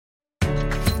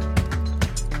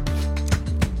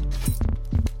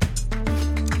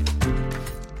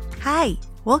Hi,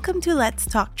 welcome to Let's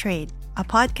Talk Trade, a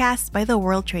podcast by the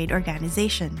World Trade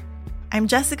Organization. I'm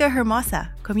Jessica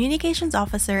Hermosa, Communications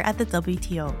Officer at the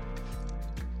WTO.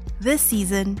 This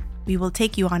season, we will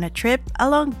take you on a trip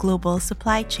along global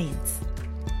supply chains.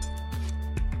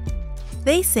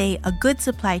 They say a good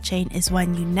supply chain is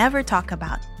one you never talk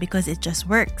about because it just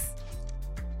works.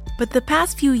 But the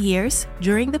past few years,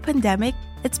 during the pandemic,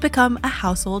 it's become a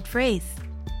household phrase.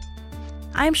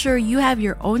 I'm sure you have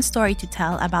your own story to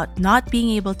tell about not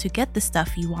being able to get the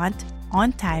stuff you want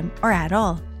on time or at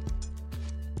all.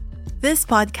 This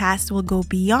podcast will go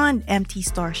beyond empty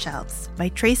store shelves by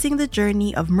tracing the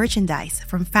journey of merchandise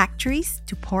from factories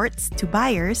to ports to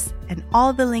buyers and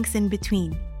all the links in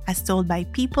between, as told by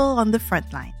people on the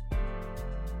front line.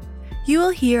 You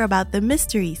will hear about the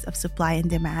mysteries of supply and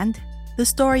demand, the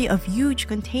story of huge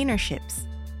container ships,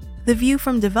 the view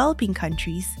from developing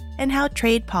countries, and how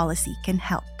trade policy can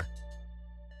help.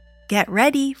 Get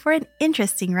ready for an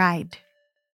interesting ride.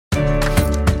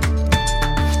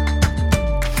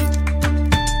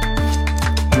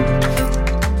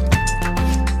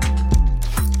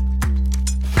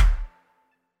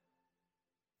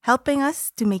 Helping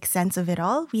us to make sense of it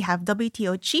all, we have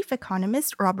WTO Chief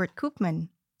Economist Robert Koopman.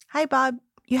 Hi, Bob.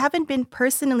 You haven't been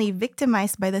personally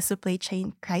victimized by the supply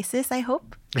chain crisis, I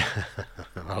hope?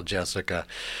 Well, Jessica,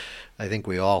 I think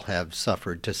we all have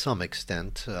suffered to some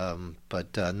extent,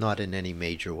 but not in any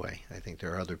major way. I think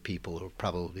there are other people who have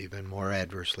probably been more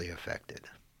adversely affected.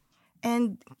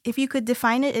 And if you could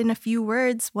define it in a few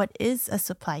words, what is a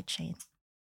supply chain?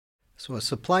 So a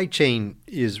supply chain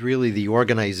is really the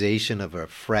organization of a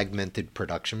fragmented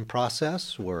production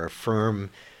process where a firm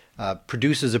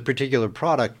produces a particular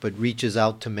product but reaches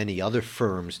out to many other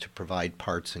firms to provide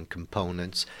parts and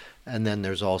components. And then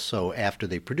there's also, after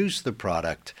they produce the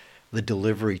product, the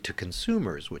delivery to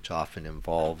consumers, which often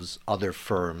involves other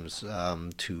firms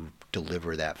to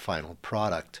deliver that final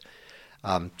product.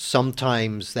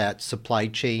 Sometimes that supply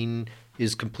chain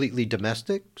is completely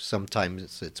domestic.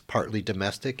 Sometimes it's partly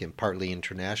domestic and partly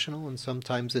international, and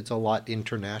sometimes it's a lot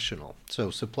international.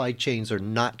 So supply chains are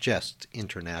not just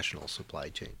international supply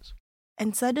chains.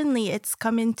 And suddenly it's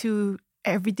come into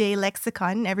everyday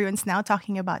lexicon. Everyone's now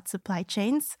talking about supply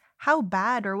chains. How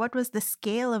bad or what was the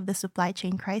scale of the supply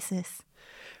chain crisis?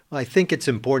 Well, I think it's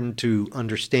important to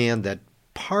understand that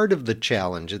part of the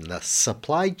challenge in the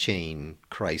supply chain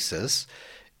crisis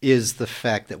is the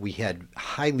fact that we had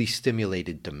highly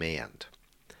stimulated demand.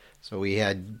 So we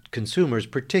had consumers,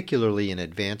 particularly in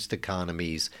advanced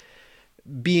economies,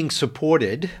 being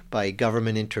supported by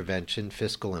government intervention,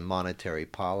 fiscal and monetary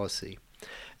policy,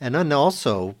 and then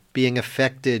also being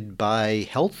affected by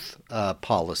health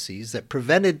policies that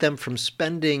prevented them from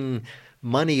spending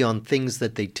money on things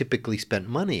that they typically spent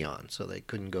money on. So they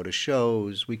couldn't go to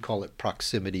shows. We call it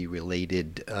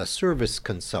proximity-related service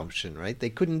consumption, right? They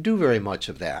couldn't do very much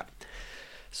of that.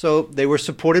 So they were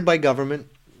supported by government.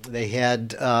 They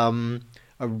had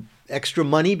extra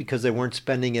money because they weren't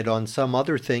spending it on some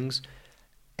other things.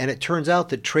 And it turns out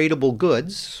that tradable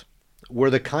goods were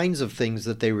the kinds of things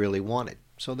that they really wanted.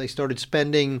 So they started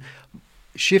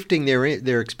shifting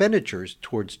their expenditures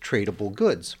towards tradable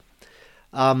goods.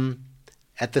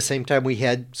 At the same time, we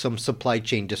had some supply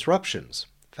chain disruptions.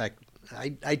 In fact,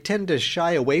 I tend to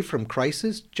shy away from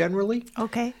crisis generally.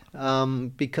 Okay.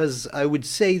 Because I would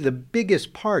say the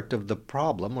biggest part of the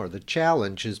problem or the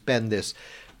challenge has been this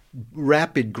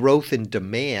rapid growth in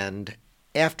demand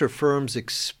after firms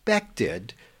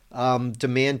expected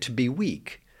demand to be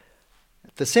weak.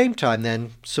 At the same time,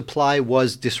 then, supply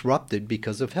was disrupted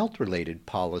because of health-related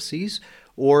policies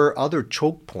or other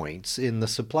choke points in the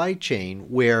supply chain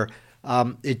where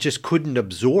it just couldn't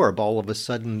absorb all of a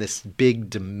sudden this big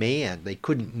demand. They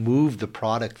couldn't move the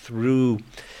product through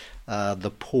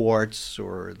the ports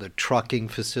or the trucking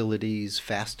facilities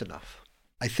fast enough.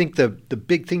 I think the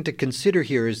big thing to consider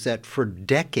here is that for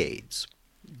decades,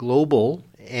 global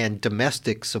and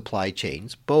domestic supply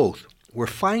chains both were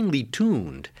finely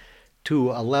tuned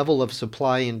to a level of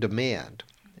supply and demand.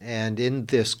 And in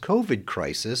this COVID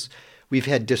crisis, we've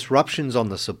had disruptions on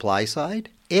the supply side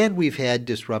and we've had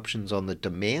disruptions on the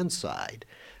demand side,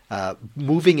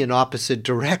 moving in opposite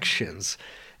directions.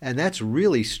 And that's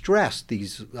really stressed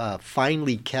these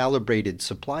finely calibrated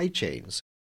supply chains.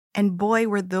 And boy,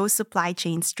 were those supply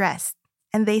chains stressed.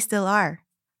 And they still are.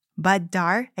 Bud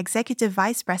Dar, Executive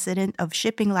Vice President of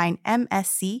shipping line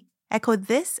MSC, echoed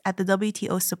this at the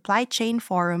WTO Supply Chain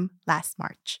Forum last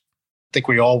March. I think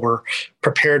we all were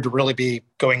prepared to really be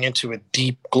going into a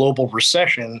deep global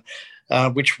recession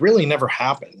which really never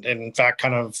happened. And in fact,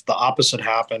 kind of the opposite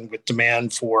happened with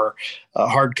demand for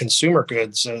hard consumer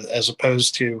goods as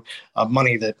opposed to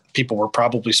money that people were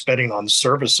probably spending on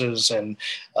services and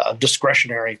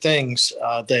discretionary things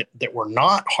that were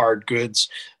not hard goods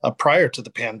prior to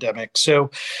the pandemic. So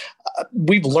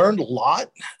we've learned a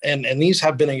lot, and these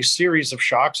have been a series of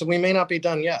shocks, and we may not be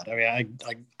done yet. I mean,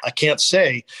 I can't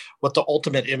say what the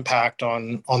ultimate impact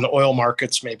on the oil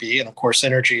markets may be. And of course,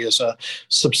 energy is a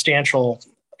substantial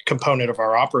component of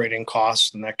our operating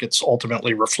costs, and that gets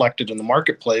ultimately reflected in the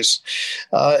marketplace,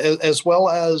 as well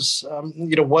as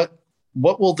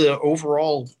what will the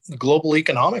overall global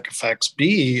economic effects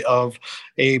be of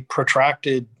a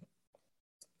protracted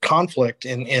conflict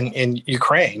in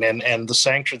Ukraine and the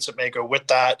sanctions that may go with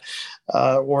that,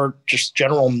 or just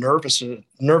general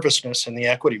nervousness in the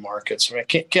equity markets. I mean,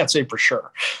 I can't say for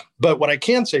sure. But what I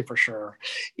can say for sure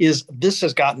is this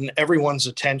has gotten everyone's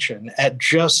attention at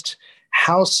just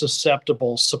how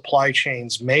susceptible supply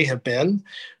chains may have been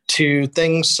to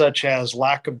things such as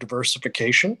lack of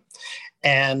diversification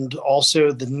and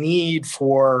also the need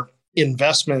for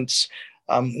investments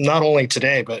not only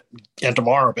today and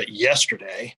tomorrow, but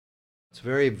yesterday. It's a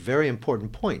very, very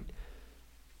important point.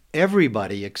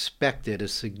 Everybody expected a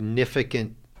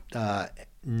significant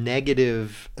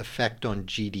negative effect on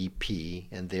GDP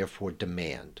and therefore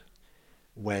demand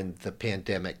when the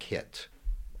pandemic hit.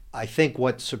 I think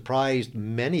what surprised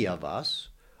many of us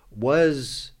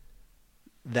was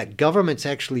that governments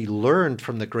actually learned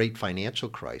from the great financial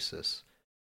crisis.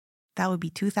 That would be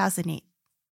 2008.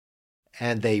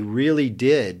 And they really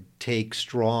did take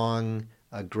strong,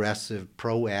 aggressive,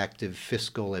 proactive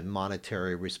fiscal and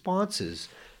monetary responses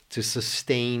to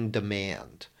sustain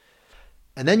demand.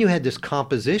 And then you had this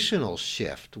compositional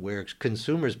shift where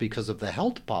consumers, because of the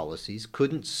health policies,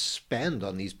 couldn't spend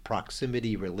on these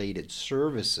proximity-related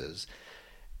services.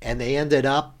 And they ended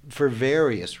up, for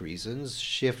various reasons,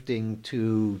 shifting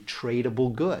to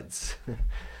tradable goods.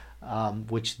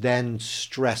 Which then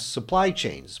stressed supply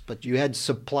chains. But you had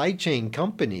supply chain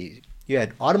companies, you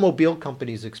had automobile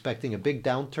companies expecting a big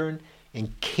downturn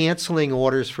and canceling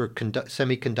orders for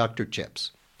semiconductor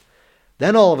chips.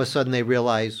 Then all of a sudden they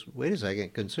realize, wait a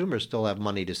second, consumers still have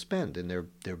money to spend and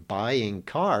they're buying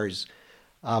cars,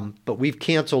 but we've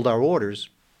canceled our orders.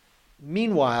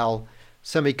 Meanwhile,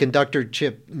 semiconductor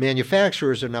chip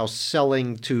manufacturers are now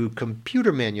selling to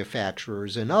computer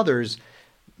manufacturers and others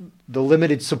the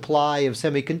limited supply of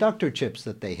semiconductor chips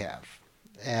that they have.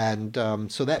 And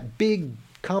so that big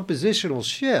compositional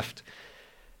shift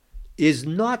is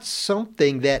not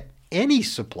something that any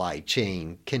supply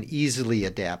chain can easily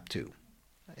adapt to.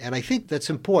 And I think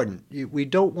that's important. We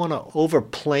don't want to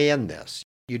overplan this.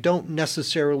 You don't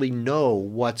necessarily know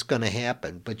what's going to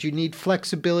happen, but you need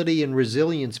flexibility and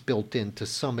resilience built in to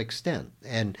some extent.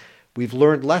 And we've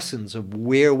learned lessons of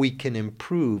where we can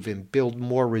improve and build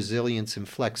more resilience and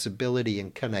flexibility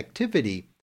and connectivity.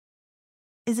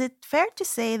 Is it fair to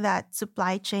say that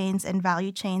supply chains and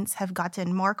value chains have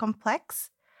gotten more complex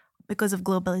because of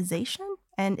globalization?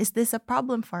 And is this a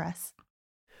problem for us?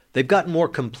 They've gotten more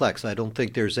complex. I don't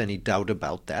think there's any doubt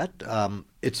about that.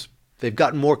 They've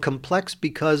gotten more complex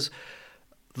because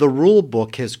the rule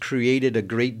book has created a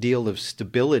great deal of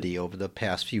stability over the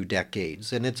past few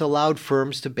decades, and it's allowed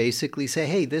firms to basically say,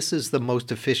 hey, this is the most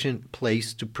efficient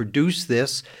place to produce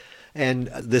this, and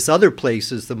this other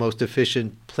place is the most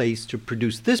efficient place to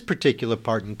produce this particular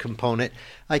part and component.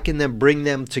 I can then bring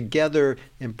them together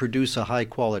and produce a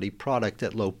high-quality product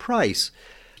at low price.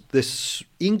 This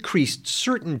increased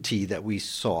certainty that we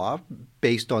saw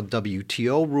based on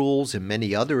WTO rules and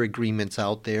many other agreements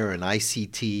out there and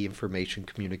ICT, information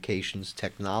communications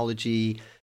technology,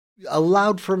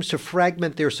 allowed firms to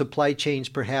fragment their supply chains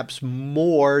perhaps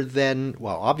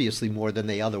obviously more than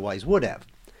they otherwise would have.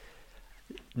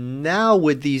 Now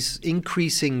with these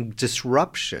increasing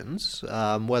disruptions,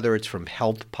 whether it's from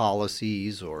health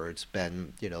policies or it's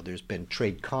been, there's been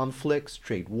trade conflicts,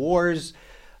 trade wars,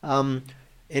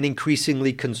 and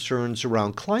increasingly concerns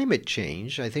around climate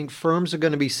change, I think firms are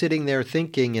going to be sitting there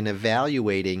thinking and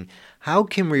evaluating how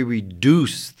can we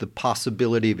reduce the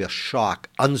possibility of a shock,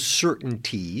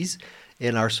 uncertainties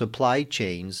in our supply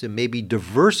chains, and maybe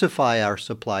diversify our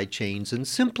supply chains and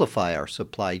simplify our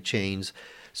supply chains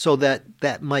so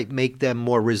that might make them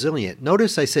more resilient.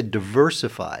 Notice I said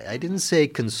diversify. I didn't say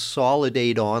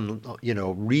consolidate on,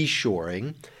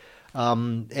 reshoring.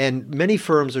 And many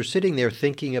firms are sitting there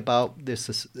thinking about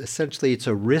this. Essentially, it's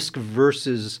a risk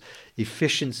versus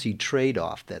efficiency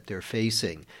trade-off that they're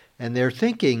facing. And they're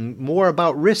thinking more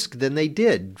about risk than they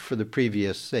did for the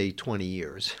previous, say, 20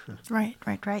 years. Right.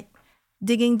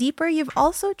 Digging deeper, you've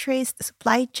also traced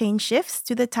supply chain shifts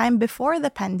to the time before the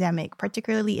pandemic,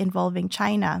 particularly involving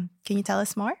China. Can you tell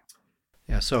us more?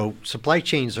 Yeah, so supply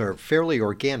chains are fairly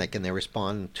organic and they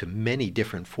respond to many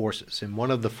different forces. And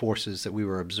one of the forces that we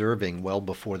were observing well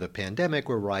before the pandemic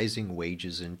were rising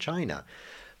wages in China.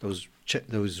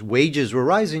 Those wages were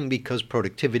rising because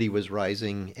productivity was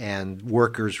rising and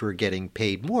workers were getting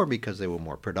paid more because they were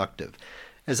more productive.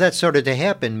 As that started to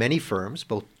happen, many firms,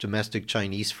 both domestic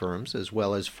Chinese firms as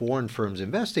well as foreign firms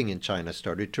investing in China,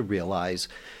 started to realize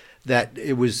that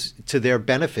it was to their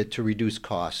benefit to reduce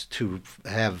costs, to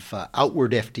have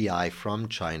outward FDI from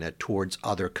China towards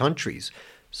other countries.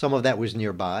 Some of that was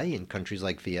nearby in countries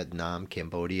like Vietnam,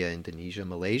 Cambodia, Indonesia,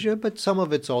 Malaysia, but some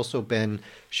of it's also been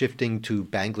shifting to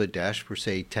Bangladesh for,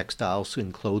 say, textiles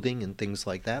and clothing and things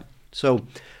like that. So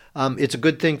it's a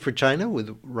good thing for China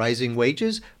with rising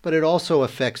wages, but it also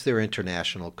affects their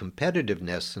international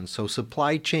competitiveness, and so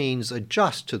supply chains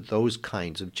adjust to those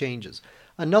kinds of changes.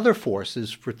 Another force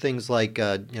is for things like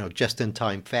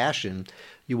just-in-time fashion.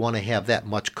 You want to have that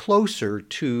much closer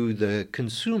to the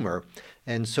consumer,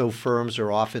 and so firms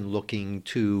are often looking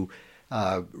to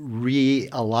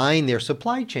realign their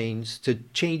supply chains to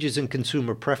changes in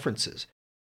consumer preferences.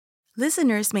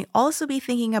 Listeners may also be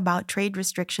thinking about trade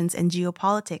restrictions and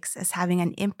geopolitics as having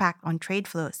an impact on trade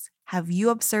flows. Have you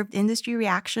observed industry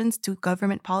reactions to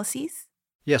government policies?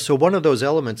 Yeah, so one of those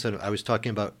elements, and I was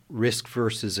talking about risk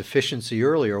versus efficiency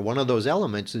earlier, one of those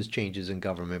elements is changes in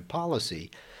government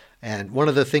policy. And one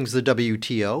of the things the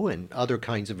WTO and other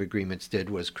kinds of agreements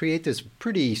did was create this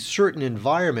pretty certain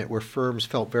environment where firms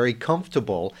felt very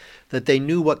comfortable that they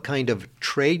knew what kind of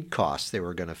trade costs they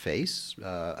were going to face.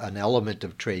 An element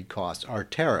of trade costs are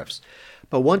tariffs.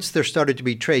 But once there started to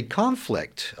be trade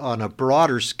conflict on a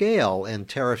broader scale and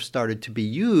tariffs started to be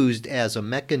used as a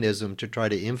mechanism to try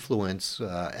to influence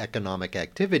economic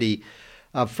activity,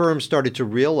 firms started to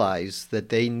realize that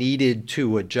they needed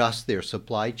to adjust their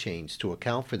supply chains to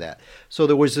account for that. So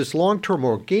there was this long-term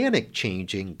organic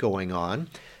changing going on,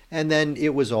 and then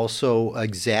it was also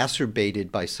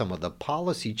exacerbated by some of the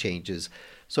policy changes.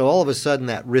 So all of a sudden,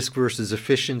 that risk versus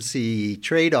efficiency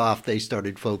trade-off, they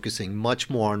started focusing much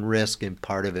more on risk, and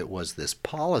part of it was this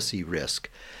policy risk.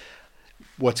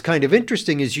 What's kind of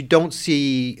interesting is you don't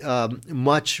see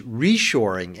much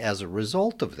reshoring as a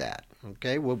result of that.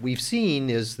 Okay, what we've seen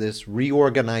is this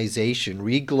reorganization,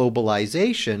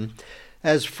 reglobalization,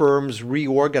 as firms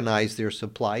reorganize their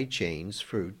supply chains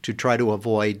to try to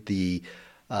avoid the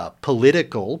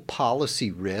political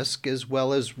policy risk, as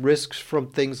well as risks from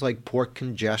things like port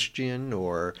congestion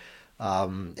or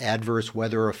adverse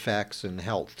weather effects and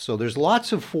health. So there's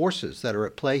lots of forces that are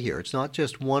at play here. It's not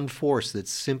just one force that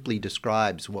simply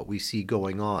describes what we see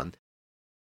going on.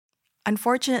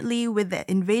 Unfortunately, with the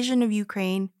invasion of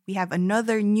Ukraine, we have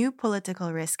another new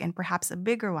political risk and perhaps a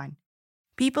bigger one.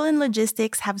 People in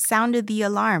logistics have sounded the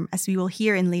alarm, as we will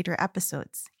hear in later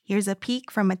episodes. Here's a peek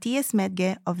from Matthias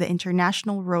Medge of the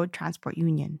International Road Transport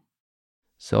Union.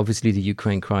 So obviously the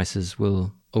Ukraine crisis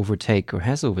will overtake or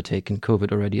has overtaken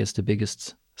COVID already as the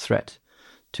biggest threat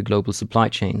to global supply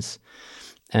chains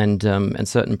and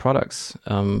certain products.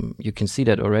 You can see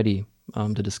that already,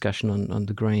 the discussion on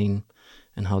the grain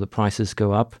and how the prices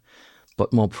go up,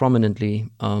 but more prominently,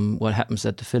 what happens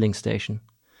at the filling station.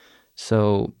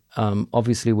 So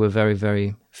obviously we're very,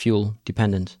 very fuel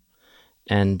dependent.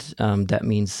 And that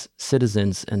means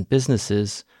citizens and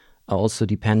businesses are also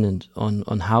dependent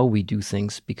on how we do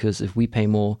things, because if we pay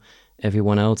more,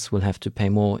 everyone else will have to pay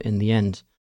more in the end.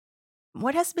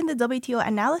 What has been the WTO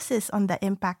analysis on the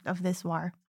impact of this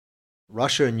war?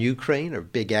 Russia and Ukraine are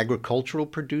big agricultural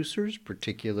producers,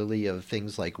 particularly of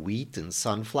things like wheat and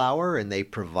sunflower, and they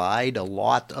provide a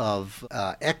lot of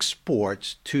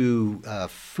exports to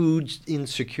food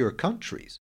insecure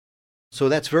countries. So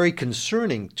that's very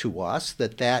concerning to us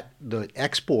that the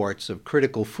exports of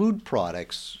critical food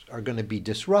products are going to be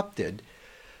disrupted.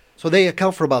 So they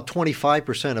account for about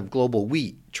 25% of global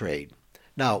wheat trade.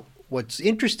 Now, what's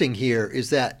interesting here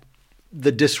is that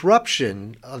the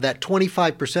disruption of that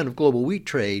 25% of global wheat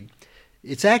trade,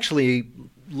 it's actually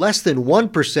less than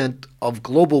 1% of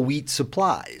global wheat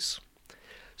supplies.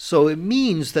 So it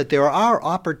means that there are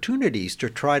opportunities to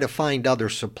try to find other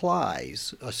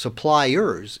suppliers,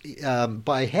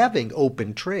 by having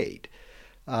open trade.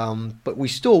 But we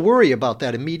still worry about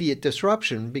that immediate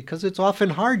disruption because it's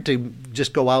often hard to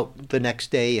just go out the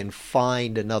next day and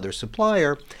find another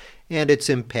supplier. and it's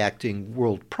impacting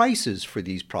world prices for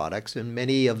these products. And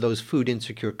many of those food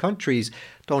insecure countries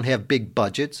don't have big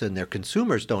budgets, and their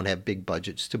consumers don't have big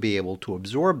budgets to be able to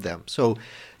absorb them. So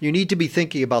you need to be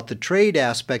thinking about the trade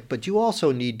aspect, but you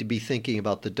also need to be thinking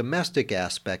about the domestic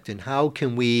aspect and how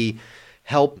can we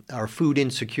help our food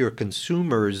insecure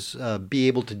consumers be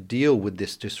able to deal with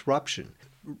this disruption.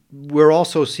 We're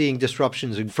also seeing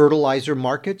disruptions in fertilizer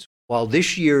markets. While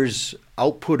this year's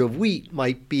output of wheat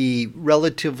might be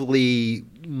relatively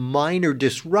minor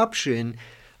disruption,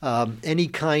 any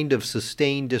kind of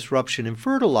sustained disruption in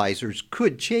fertilizers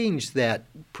could change that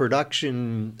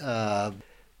production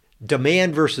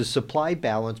demand versus supply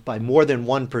balance by more than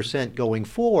 1% going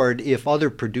forward if other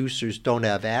producers don't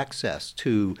have access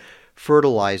to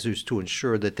fertilizers to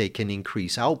ensure that they can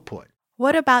increase output.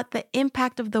 What about the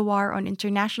impact of the war on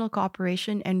international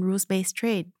cooperation and rules-based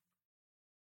trade?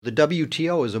 The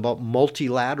WTO is about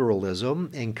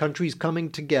multilateralism and countries coming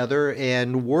together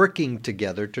and working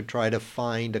together to try to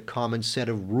find a common set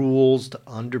of rules to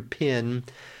underpin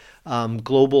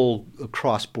global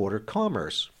cross-border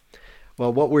commerce.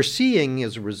 Well, what we're seeing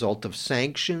as a result of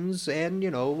sanctions and,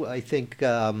 I think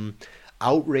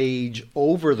outrage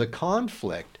over the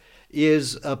conflict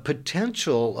is a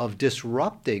potential of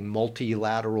disrupting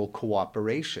multilateral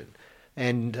cooperation.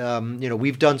 And,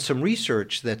 we've done some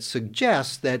research that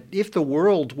suggests that if the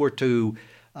world were to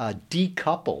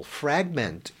decouple,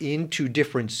 fragment into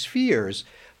different spheres,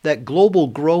 that global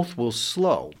growth will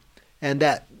slow. And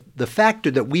that the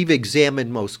factor that we've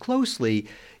examined most closely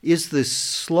is the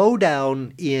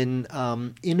slowdown in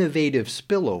innovative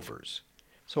spillovers.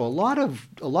 So a lot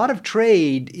of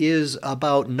trade is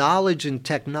about knowledge and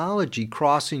technology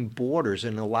crossing borders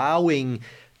and allowing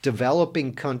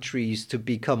developing countries to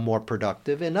become more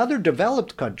productive and other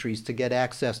developed countries to get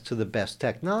access to the best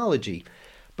technology.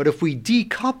 But if we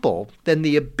decouple, then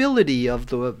the ability of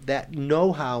that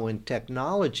know-how and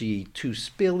technology to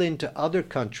spill into other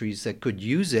countries that could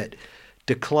use it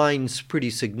declines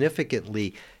pretty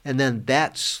significantly, and then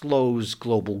that slows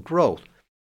global growth.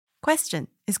 Question: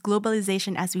 is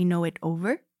globalization as we know it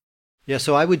over? Yeah,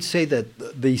 so I would say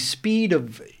that the speed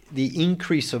of the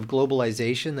increase of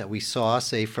globalization that we saw,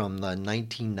 say, from the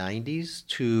 1990s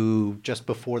to just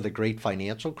before the great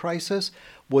financial crisis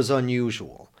was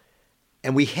unusual.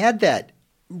 And we had that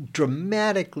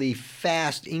dramatically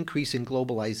fast increase in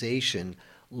globalization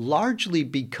largely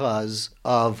because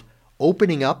of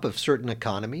opening up of certain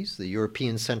economies, the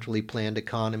European centrally planned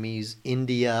economies,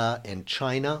 India and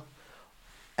China.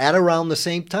 At around the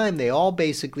same time, they all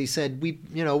basically said, we're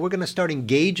going to start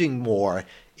engaging more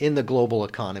in the global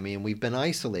economy, and we've been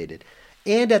isolated.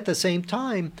 And at the same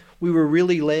time, we were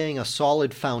really laying a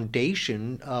solid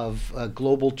foundation of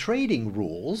global trading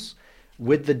rules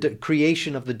with the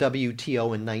creation of the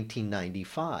WTO in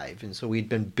 1995. And so we'd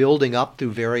been building up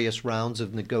through various rounds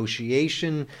of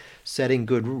negotiation, setting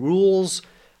good rules.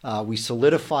 We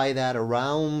solidify that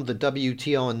around the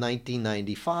WTO in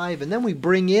 1995, and then we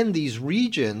bring in these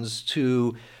regions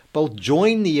to both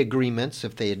join the agreements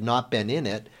if they had not been in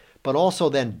it, but also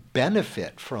then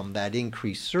benefit from that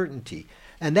increased certainty.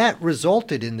 And that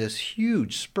resulted in this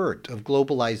huge spurt of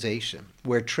globalization,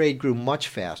 where trade grew much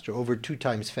faster, over 2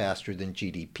 times faster than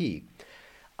GDP.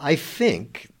 I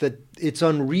think that it's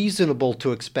unreasonable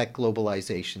to expect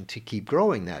globalization to keep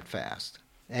growing that fast.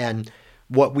 And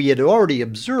what we had already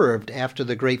observed after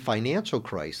the great financial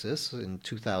crisis in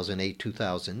 2008,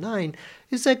 2009,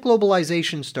 is that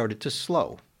globalization started to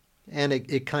slow. And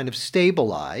it kind of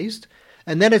stabilized.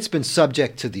 And then it's been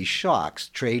subject to these shocks,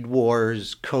 trade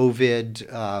wars,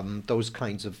 COVID, those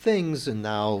kinds of things, and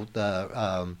now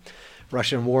the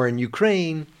Russian war in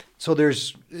Ukraine. So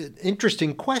there's an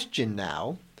interesting question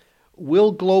now.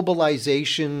 Will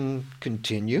globalization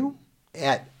continue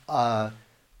at a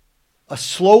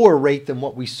slower rate than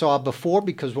what we saw before,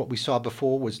 because what we saw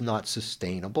before was not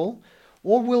sustainable,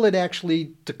 or will it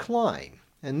actually decline?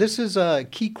 And this is a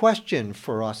key question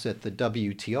for us at the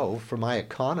WTO, for my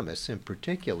economists in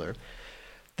particular.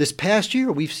 This past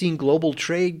year, we've seen global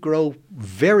trade grow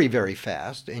very, very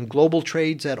fast, and global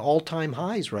trade's at all-time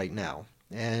highs right now.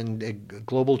 And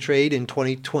global trade in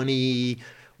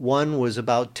 2021 was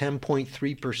about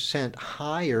 10.3%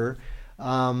 higher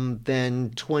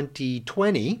than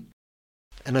 2020.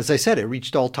 And as I said, it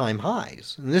reached all-time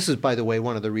highs. And this is, by the way,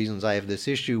 one of the reasons I have this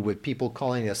issue with people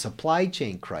calling it a supply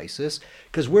chain crisis,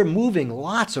 because we're moving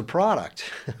lots of product.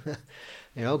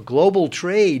 Global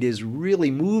trade is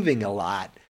really moving a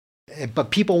lot,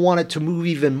 but people want it to move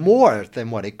even more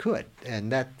than what it could.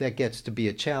 And that gets to be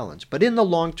a challenge. But in the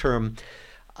long term,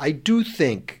 I do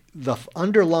think the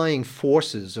underlying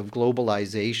forces of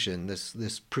globalization,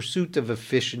 this pursuit of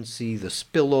efficiency, the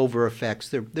spillover effects,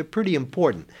 they're pretty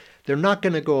important. They're not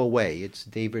going to go away. It's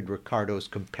David Ricardo's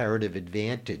comparative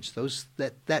advantage.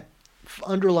 That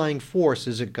underlying force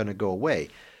isn't going to go away.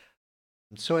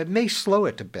 So it may slow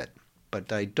it a bit,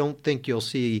 but I don't think you'll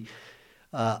see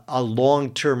a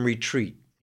long-term retreat.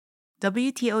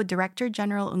 WTO Director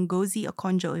General Ngozi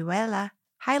Okonjo-Iweala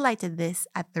highlighted this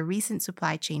at the recent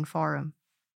Supply Chain Forum.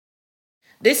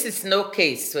 This is no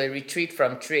case to a retreat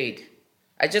from trade.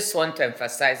 I just want to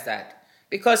emphasize that,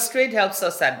 because trade helps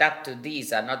us adapt to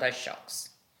these and other shocks.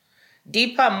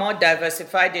 Deeper, more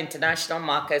diversified international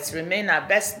markets remain our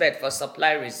best bet for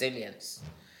supply resilience.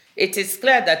 It is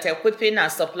clear that equipping our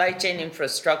supply chain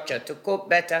infrastructure to cope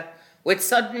better with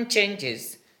sudden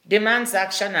changes demands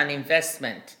action and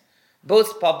investment,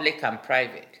 both public and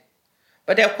private.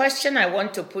 But the question I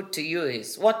want to put to you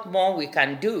is what more we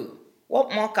can do,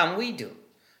 what more can we do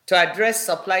to address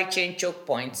supply chain choke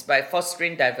points by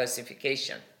fostering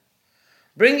diversification?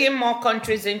 Bringing more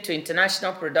countries into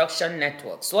international production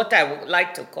networks, what I would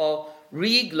like to call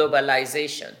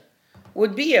re-globalization,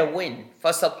 would be a win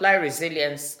for supply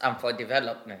resilience and for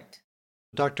development.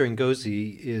 Dr.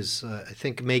 Ngozi is, I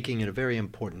think, making a very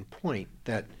important point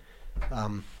that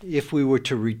if we were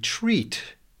to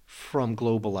retreat from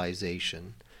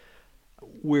globalization,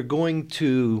 we're going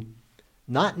to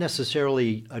not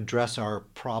necessarily address our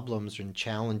problems and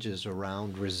challenges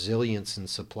around resilience in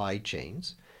supply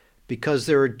chains, because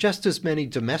there are just as many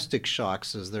domestic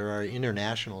shocks as there are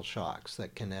international shocks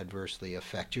that can adversely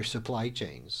affect your supply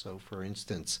chains. So, for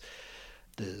instance,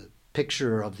 the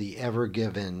picture of the Ever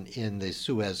Given in the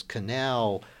Suez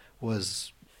Canal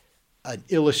was an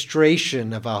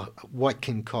illustration of what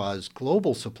can cause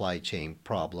global supply chain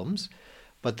problems.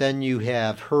 But then you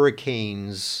have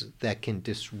hurricanes that can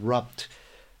disrupt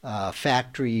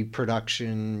factory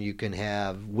production. You can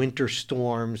have winter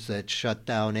storms that shut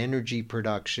down energy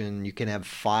production. You can have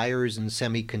fires in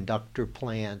semiconductor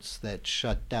plants that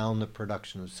shut down the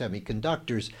production of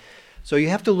semiconductors. So you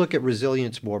have to look at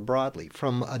resilience more broadly.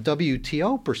 From a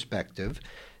WTO perspective,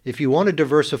 if you want to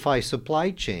diversify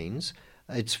supply chains,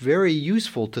 it's very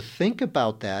useful to think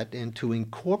about that and to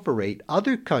incorporate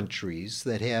other countries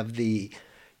that have the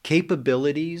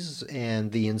capabilities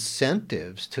and the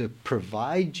incentives to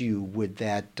provide you with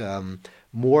that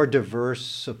more diverse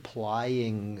supply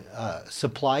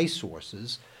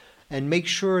sources, and make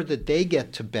sure that they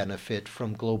get to benefit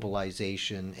from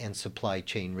globalization and supply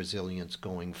chain resilience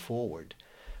going forward.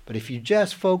 But if you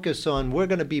just focus on we're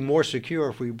going to be more secure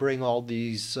if we bring all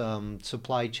these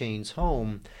supply chains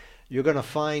home, you're going to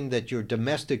find that your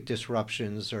domestic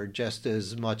disruptions are just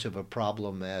as much of a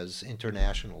problem as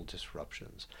international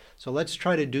disruptions. So let's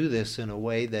try to do this in a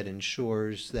way that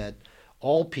ensures that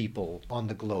all people on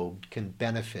the globe can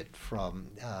benefit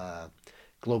from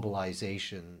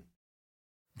globalization.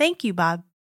 Thank you, Bob.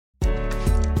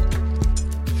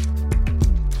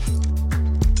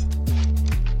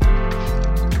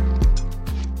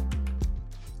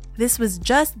 This was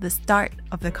just the start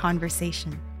of the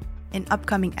conversation. In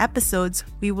upcoming episodes,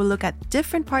 we will look at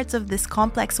different parts of this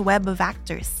complex web of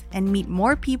actors and meet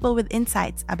more people with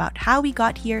insights about how we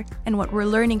got here and what we're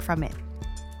learning from it.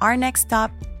 Our next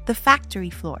stop, the factory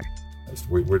floor.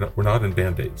 We're not in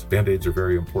Band-Aids. Band-Aids are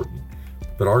very important,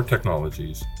 but our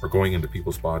technologies are going into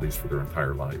people's bodies for their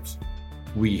entire lives.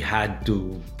 We had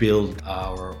to build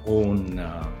our own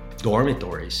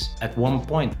dormitories. At one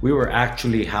point, we were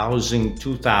actually housing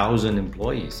 2,000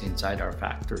 employees inside our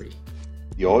factory.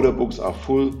 The order books are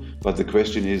full, but the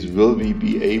question is, will we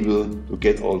be able to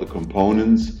get all the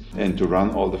components and to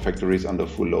run all the factories under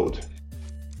full load?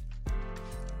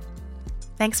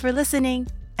 Thanks for listening,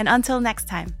 and until next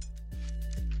time.